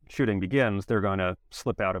shooting begins, they're going to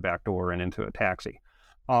slip out a back door and into a taxi.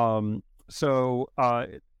 So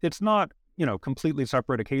it's not, completely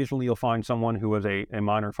separate. Occasionally you'll find someone who was a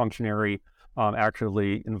minor functionary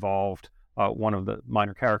actually involved. One of the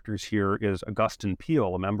minor characters here is Augustine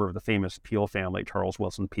Peel, a member of the famous Peel family, Charles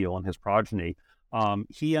Wilson Peel and his progeny.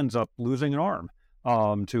 He ends up losing an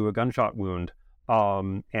arm to a gunshot wound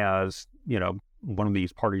as, one of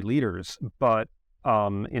these party leaders. But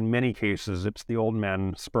in many cases, it's the old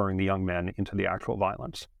men spurring the young men into the actual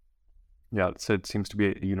violence. Yeah, so it seems to be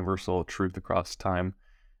a universal truth across time.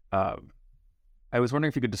 I was wondering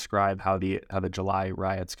if you could describe how the July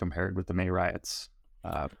riots compared with the May riots.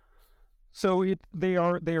 So they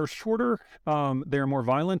are shorter, they are more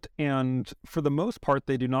violent, and for the most part,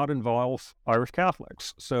 they do not involve Irish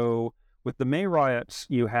Catholics. So with the May riots,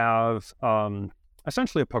 you have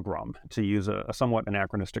essentially a pogrom, to use a somewhat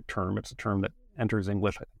anachronistic term. It's a term that enters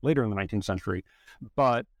English later in the 19th century,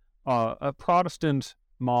 but a Protestant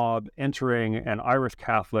mob entering an Irish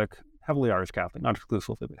Catholic, heavily Irish Catholic, not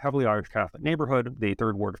exclusively, but heavily Irish Catholic neighborhood, the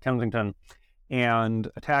Third Ward of Kensington, and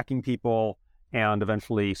attacking people and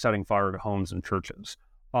eventually setting fire to homes and churches.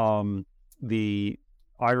 The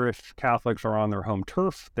Irish Catholics are on their home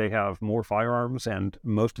turf. They have more firearms, and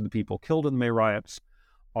most of the people killed in the May riots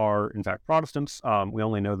are, in fact, Protestants. We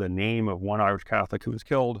only know the name of one Irish Catholic who was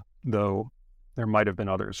killed, though there might have been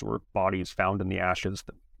others or bodies found in the ashes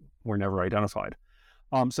that were never identified.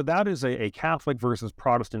 So that is a Catholic versus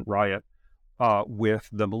Protestant riot, with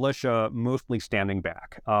the militia mostly standing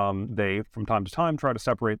back. They, from time to time, try to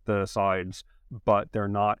separate the sides, but they're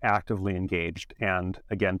not actively engaged, and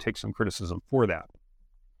again, take some criticism for that.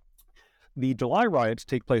 The July riots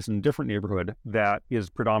take place in a different neighborhood that is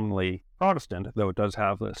predominantly Protestant, though it does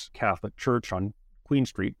have this Catholic church on Queen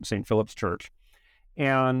Street, St. Philip's Church.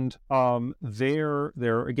 And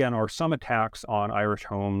there again are some attacks on Irish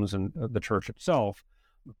homes and the church itself,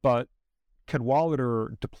 but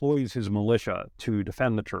Cadwallader deploys his militia to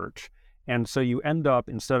defend the church. And so you end up,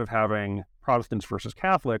 instead of having Protestants versus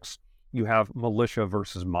Catholics, you have militia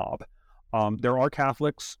versus mob. There are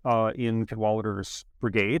Catholics in Cadwallader's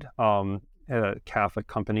brigade. A Catholic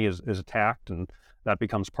company is attacked, and that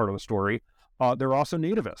becomes part of the story. There are also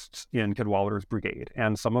nativists in Cadwallader's brigade,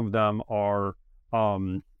 and some of them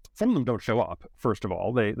don't show up, first of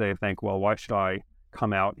all. They think, well, why should I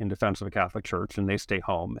come out in defense of a Catholic church? And they stay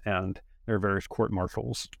home, and there are various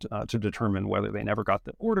court-martials to determine whether they never got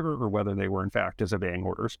the order or whether they were, in fact, disobeying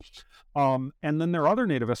orders. And then there are other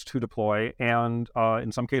nativists who deploy and,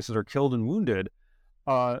 in some cases, are killed and wounded,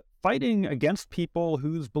 fighting against people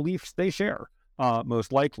whose beliefs they share,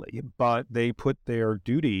 most likely, but they put their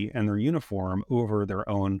duty and their uniform over their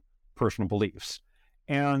own personal beliefs.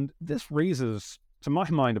 And this raises, to my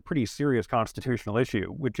mind, a pretty serious constitutional issue,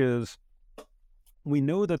 which is, we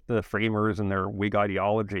know that the framers and their Whig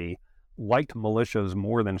ideology liked militias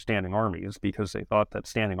more than standing armies because they thought that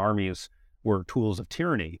standing armies were tools of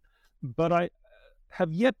tyranny. But I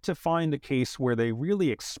have yet to find a case where they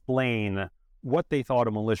really explain what they thought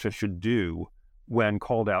a militia should do when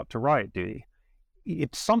called out to riot duty.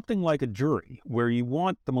 It's something like a jury, where you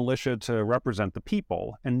want the militia to represent the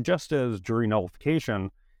people. And just as jury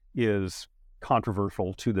nullification is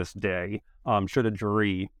controversial to this day, should a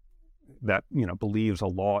jury that believes a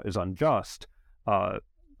law is unjust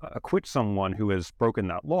acquit someone who has broken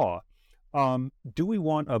that law, Do we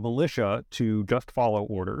want a militia to just follow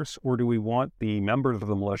orders, or do we want the members of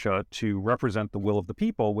the militia to represent the will of the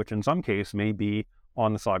people, which in some case may be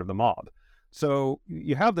on the side of the mob? So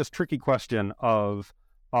you have this tricky question of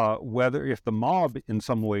whether, if the mob in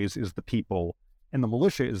some ways is the people and the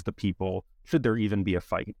militia is the people, should there even be a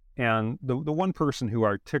fight? And the one person who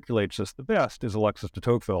articulates this the best is Alexis de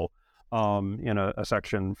Tocqueville in a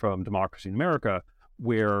section from Democracy in America,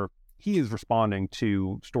 where he is responding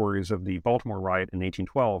to stories of the Baltimore riot in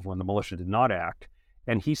 1812 when the militia did not act.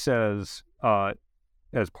 And he says,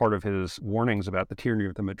 as part of his warnings about the tyranny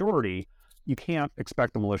of the majority, you can't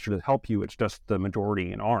expect the militia to help you. It's just the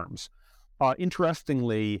majority in arms.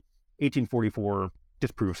 Interestingly, 1844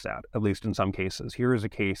 disproves that, at least in some cases. Here is a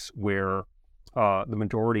case where the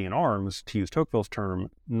majority in arms, to use Tocqueville's term,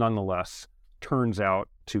 nonetheless turns out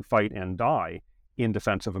to fight and die in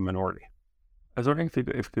defense of a minority. I was wondering if you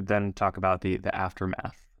could then talk about the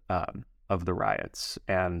aftermath of the riots,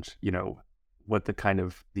 and what the kind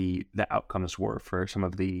of the outcomes were for some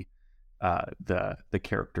of the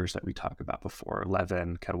characters that we talked about before: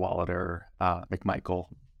 Levin, Cadwallader, McMichael.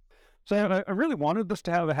 So I really wanted this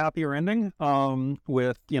to have a happier ending,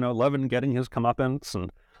 with Levin getting his comeuppance and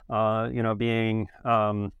being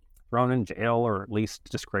thrown in jail or at least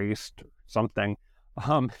disgraced or something.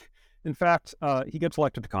 In fact, he gets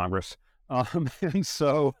elected to Congress. And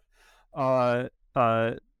so, not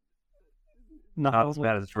as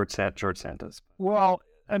bad as George Santos. Well,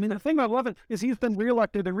 I mean, the thing about Levin is he's been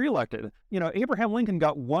reelected and reelected. Abraham Lincoln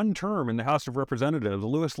got one term in the House of Representatives.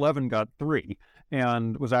 Lewis Levin got 3,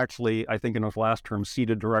 and was actually, I think, in his last term,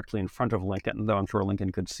 seated directly in front of Lincoln, though I'm sure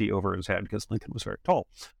Lincoln could see over his head because Lincoln was very tall.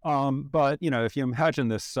 But if you imagine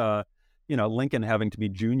this, Lincoln having to be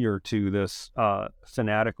junior to this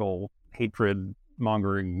fanatical,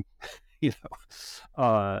 hatred-mongering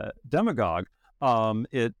demagogue,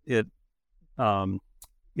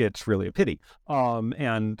 it's really a pity. So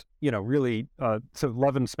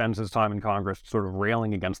Levin spends his time in Congress sort of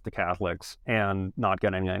railing against the Catholics and not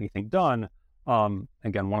getting anything done.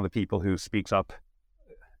 Again, one of the people who speaks up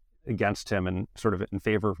against him and sort of in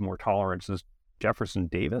favor of more tolerance is Jefferson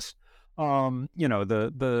Davis. The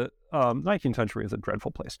 19th century is a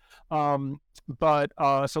dreadful place. So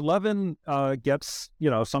Levin gets,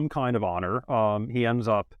 some kind of honor. He ends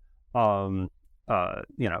up,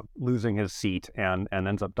 losing his seat and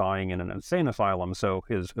ends up dying in an insane asylum. So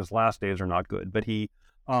his last days are not good. But he,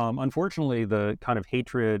 unfortunately, the kind of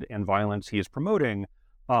hatred and violence he is promoting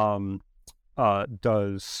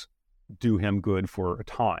does do him good for a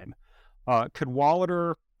time.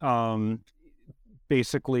 Cadwallader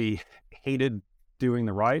basically hated doing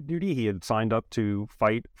the riot duty. He had signed up to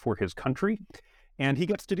fight for his country, and he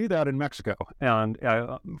gets to do that in Mexico. And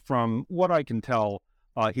from what I can tell,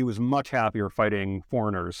 he was much happier fighting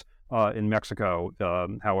foreigners in Mexico,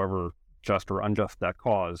 however just or unjust that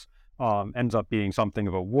cause. Ends up being something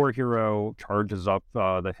of a war hero, charges up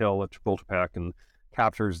the hill at Chapultepec and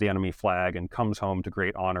captures the enemy flag and comes home to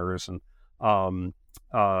great honors. And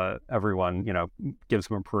everyone, gives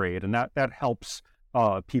him a parade. And that helps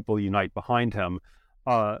people unite behind him.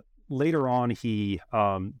 Later on, he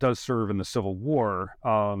does serve in the Civil War.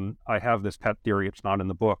 I have this pet theory, it's not in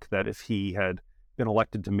the book, that if he had been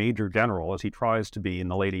elected to Major General, as he tries to be in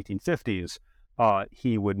the late 1850s,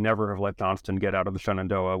 he would never have let Johnston get out of the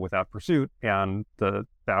Shenandoah without pursuit, and the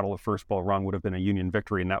Battle of First Bull Run would have been a Union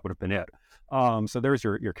victory, and that would have been it. So there's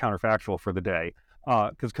your counterfactual for the day,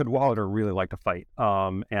 because Cadwallader really liked to fight,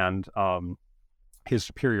 and his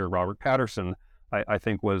superior, Robert Patterson, I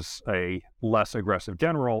think, was a less aggressive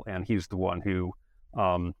general, and he's the one who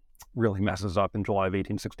really messes up in July of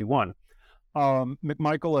 1861.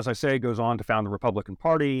 McMichael, as I say, goes on to found the Republican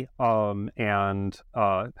Party and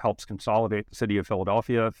helps consolidate the city of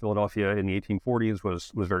Philadelphia. Philadelphia in the 1840s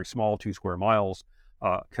was very small, 2 square miles.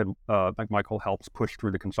 McMichael helps push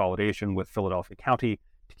through the consolidation with Philadelphia County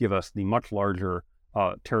to give us the much larger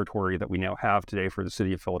territory that we now have today for the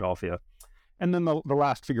city of Philadelphia. And then the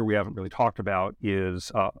last figure we haven't really talked about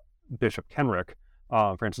is Bishop Kenrick,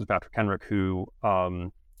 Francis Patrick Kenrick, who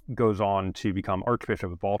goes on to become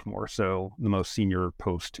Archbishop of Baltimore, so the most senior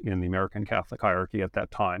post in the American Catholic hierarchy at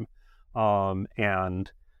that time.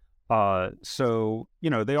 So,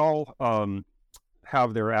 they all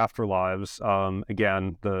have their afterlives.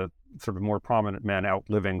 Again, the sort of more prominent men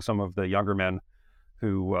outliving some of the younger men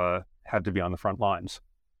who had to be on the front lines.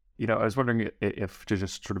 I was wondering if to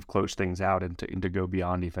just sort of close things out and to go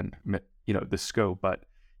beyond even, the scope, but,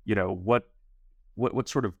 what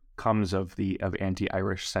sort of comes of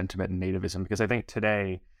anti-Irish sentiment and nativism? Because I think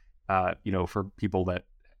today, for people that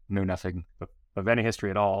know nothing of any history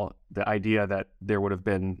at all, the idea that there would have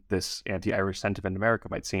been this anti-Irish sentiment in America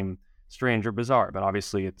might seem strange or bizarre, but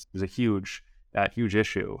obviously it's a huge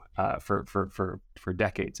issue for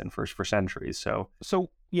decades and for centuries. So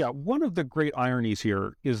yeah, one of the great ironies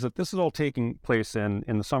here is that this is all taking place in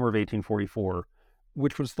the summer of 1844,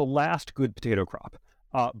 which was the last good potato crop.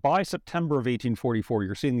 By September of 1844,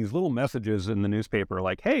 you're seeing these little messages in the newspaper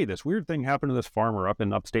like, hey, this weird thing happened to this farmer up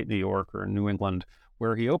in upstate New York or in New England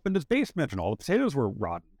where he opened his basement and all the potatoes were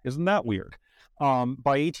rotten. Isn't that weird? By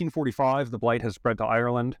 1845, the blight has spread to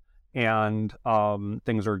Ireland, and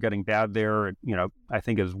things are getting bad there. I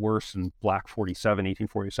think is worse in Black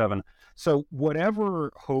 1847. So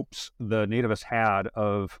whatever hopes the nativists had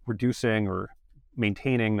of reducing or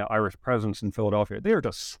maintaining the Irish presence in Philadelphia, they are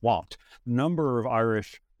just swamped. The number of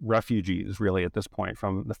Irish refugees, really, at this point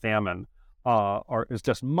from the famine is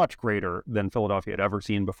just much greater than Philadelphia had ever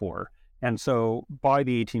seen before. And so by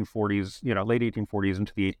the 1840s, late 1840s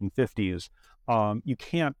into the 1850s, you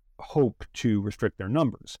can't hope to restrict their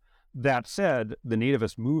numbers. That said, the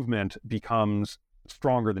nativist movement becomes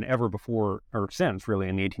stronger than ever before or since, really,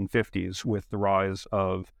 in the 1850s with the rise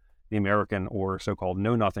of the American or so-called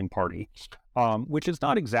Know-Nothing Party, which is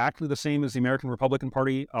not exactly the same as the American Republican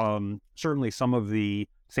Party. Certainly some of the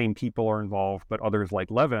same people are involved, but others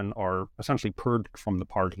like Levin are essentially purged from the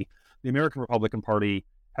party. The American Republican Party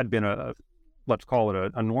had been let's call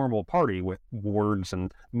it a normal party with wards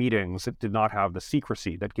and meetings. It did not have the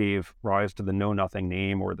secrecy that gave rise to the Know-Nothing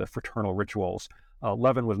name or the fraternal rituals.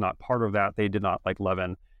 Levin was not part of that. They did not like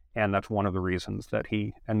Levin. And that's one of the reasons that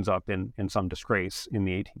he ends up in some disgrace in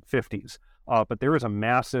the 1850s. But there is a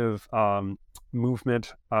massive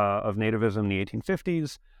movement of nativism in the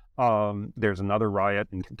 1850s. There's another riot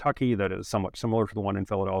in Kentucky that is somewhat similar to the one in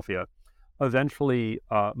Philadelphia. Eventually,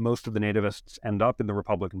 most of the nativists end up in the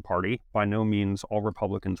Republican Party. By no means all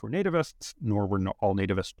Republicans were nativists, nor were all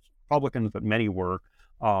nativists Republicans, but many were.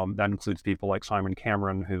 That includes people like Simon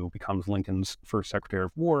Cameron, who becomes Lincoln's first Secretary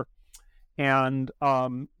of War. And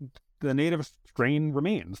the native strain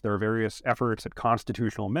remains. There are various efforts at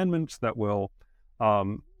constitutional amendments that will,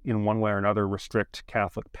 in one way or another, restrict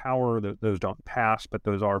Catholic power. Those don't pass, but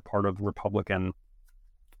those are part of the Republican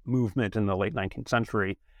movement in the late 19th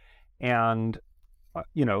century. And,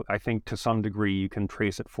 I think to some degree you can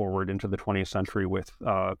trace it forward into the 20th century with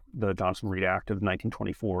the Johnson-Reed Act of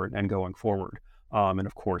 1924 and going forward. And,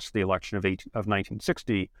 of course, the election of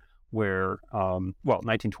 1960, where,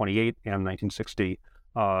 1928 and 1960,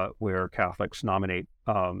 where Catholics nominate,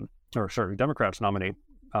 Democrats nominate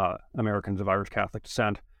Americans of Irish Catholic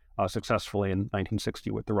descent successfully in 1960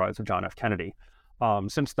 with the rise of John F. Kennedy.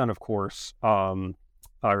 Since then, of course,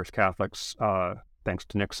 Irish Catholics, thanks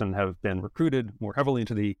to Nixon, have been recruited more heavily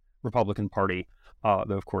into the Republican Party, though,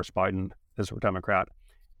 of course, Biden is a Democrat.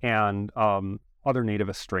 And other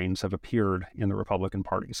nativist strains have appeared in the Republican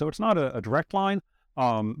Party. So it's not a direct line,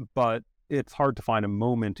 but it's hard to find a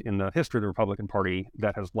moment in the history of the Republican Party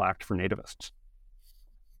that has lacked for nativists.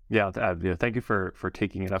 Yeah, thank you for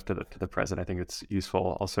taking it up to the present. I think it's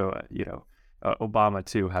useful. Also, Obama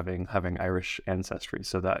too having Irish ancestry,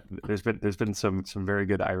 so that there's been some very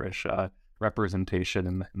good Irish representation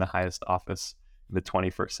in the highest office in the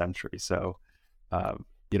 21st century. So,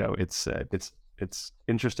 it's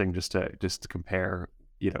interesting just to compare,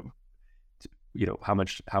 how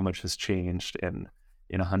much has changed in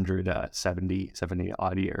 170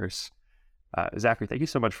 odd years. Zachary, thank you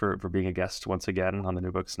so much for being a guest once again on the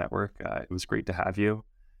New Books Network. It was great to have you.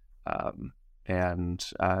 And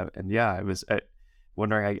I was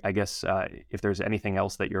wondering, I guess, if there's anything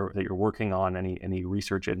else that you're working on, any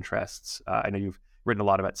research interests. I know you've written a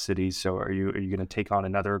lot about cities, so are you going to take on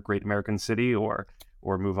another great American city or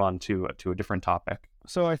move on to a different topic?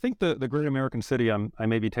 So I think the great American city I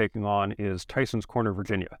may be taking on is Tysons Corner,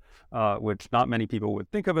 Virginia, which not many people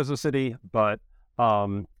would think of as a city, but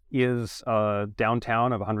is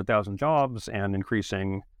downtown of 100,000 jobs and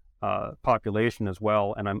increasing population as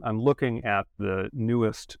well. And I'm looking at the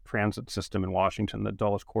newest transit system in Washington, the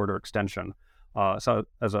Dulles Corridor Extension. So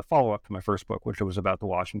as a follow-up to my first book, which was about the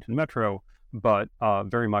Washington Metro, but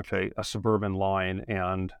very much a suburban line.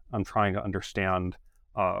 And I'm trying to understand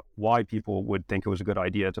why people would think it was a good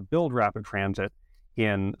idea to build rapid transit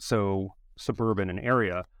in so suburban an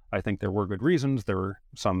area. I think there were good reasons. There were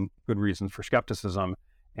some good reasons for skepticism.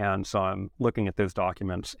 And so I'm looking at those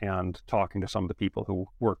documents and talking to some of the people who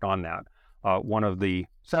worked on that. One of the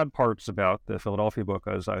sad parts about the Philadelphia book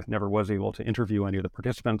is I never was able to interview any of the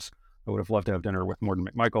participants. I would have loved to have dinner with Morton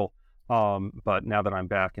McMichael. But now that I'm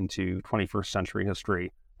back into 21st century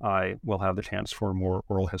history, I will have the chance for more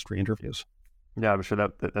oral history interviews. Yeah, I'm sure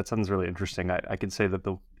that sounds really interesting. I can say that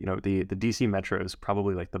the DC Metro is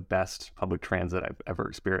probably like the best public transit I've ever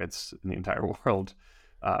experienced in the entire world.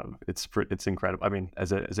 It's incredible. I mean,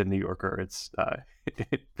 as a New Yorker,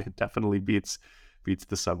 it definitely beats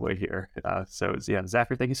the subway here. Yeah,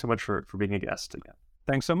 Zachary, thank you so much for being a guest again.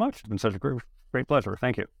 Thanks so much. It's been such a great pleasure.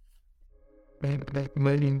 Thank you.